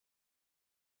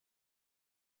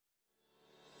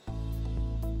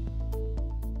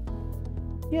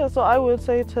Yeah, so I would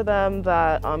say to them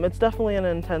that it's definitely an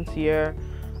intense year,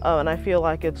 and I feel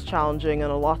like it's challenging in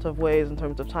a lot of ways in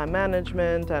terms of time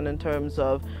management and in terms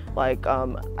of like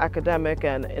academic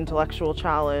and intellectual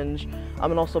challenge,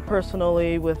 and also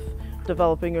personally with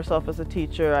developing yourself as a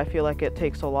teacher. I feel like it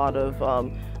takes a lot of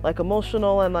like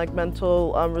emotional and like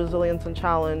mental resilience and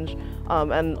challenge,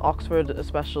 and Oxford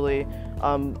especially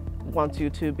wants you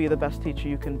to be the best teacher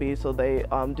you can be, so they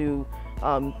do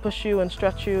push you and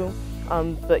stretch you.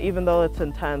 But even though it's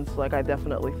intense, like I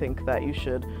definitely think that you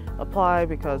should apply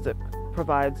because it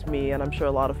provides me, and I'm sure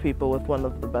a lot of people, with one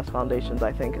of the best foundations,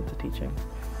 I think, into teaching.